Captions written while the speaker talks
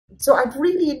So I've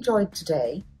really enjoyed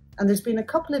today, and there's been a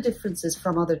couple of differences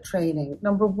from other training.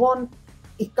 Number one,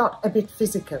 it got a bit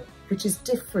physical, which is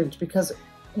different because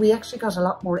we actually got a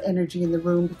lot more energy in the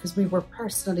room because we were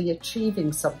personally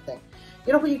achieving something.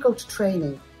 You know, when you go to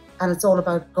training and it's all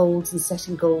about goals and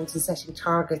setting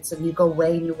targets, and you go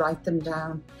away and you write them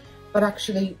down. But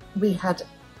actually we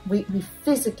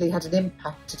physically had an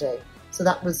impact today. So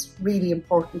that was really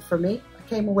important for me. I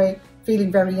came away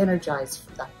feeling very energized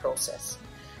from that process.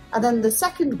 And then the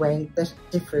second way that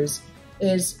it differs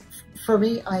is, for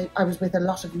me, I was with a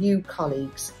lot of new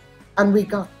colleagues and we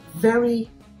got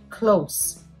very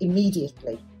close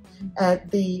immediately.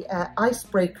 The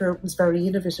icebreaker was very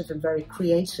innovative and very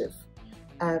creative.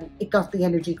 It got the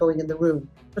energy going in the room.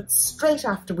 But straight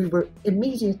after, we were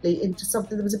immediately into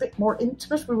something that was a bit more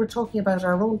intimate. We were talking about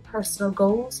our own personal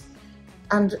goals.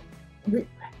 And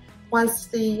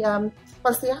whilst the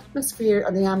atmosphere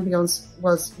and the ambience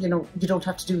was, you know, you don't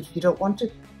have to do it if you don't want to,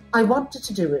 I wanted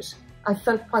to do it. I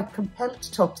felt quite compelled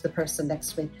to talk to the person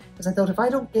next to me because I thought, if I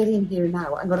don't get in here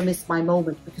now, I'm going to miss my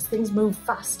moment, because things move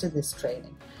fast in this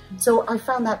training. So I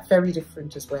found that very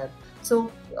different as well.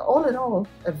 So all in all,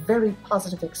 a very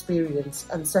positive experience,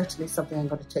 and certainly something I'm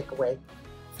going to take away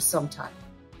for some time.